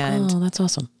 And That's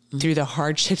awesome. through the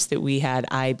hardships that we had,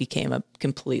 I became a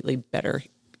completely better,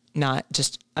 I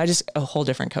just a whole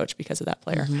different coach because of that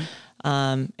player.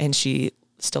 And she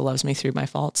still loves me through my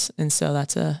faults. And so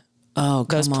that's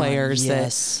those players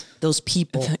yes. Those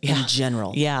people in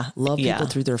general. Yeah. Love Yeah. people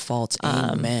through their faults.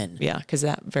 Amen. yeah. Cause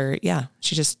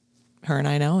she just, her and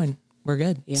I know, and we're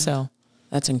good. Yeah. So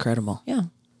That's incredible. yeah,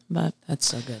 but That's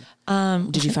so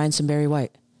good. Did you find some Barry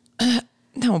White?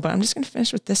 no, but I'm just going to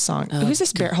finish with this song. Who's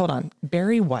this? Hold on.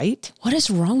 Barry White. What is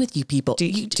wrong with you people? you-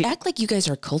 You act like you guys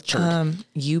are cultured.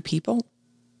 You people.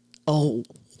 Oh,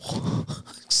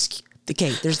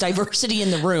 okay. There's diversity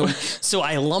in the room, so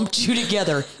I lumped you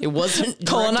together. It wasn't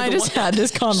Cole and I directed just to one- had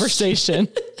this conversation,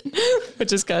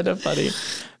 which is kind of funny.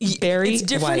 Barry It's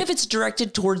different White. if it's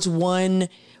directed towards one.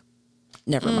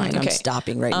 Never mind. I'm okay.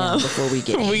 stopping right now before we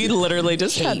get. We literally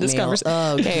just hate had this mail. conversation.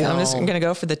 Oh, okay, I'm just no. going to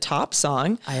go for the top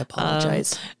song. I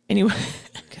apologize.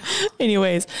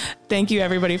 Anyways, thank you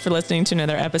everybody for listening to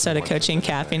another episode of Coaching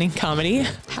Caffeine and Comedy.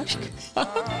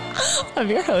 I'm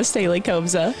your host, Haley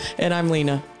Kobza. And I'm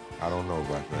Lena. I don't know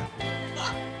about that.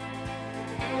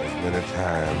 As many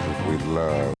times as we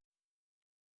love.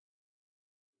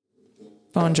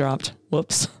 Phone dropped.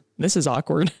 Whoops. This is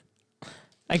awkward.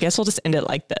 I guess we'll just end it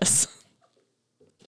like this.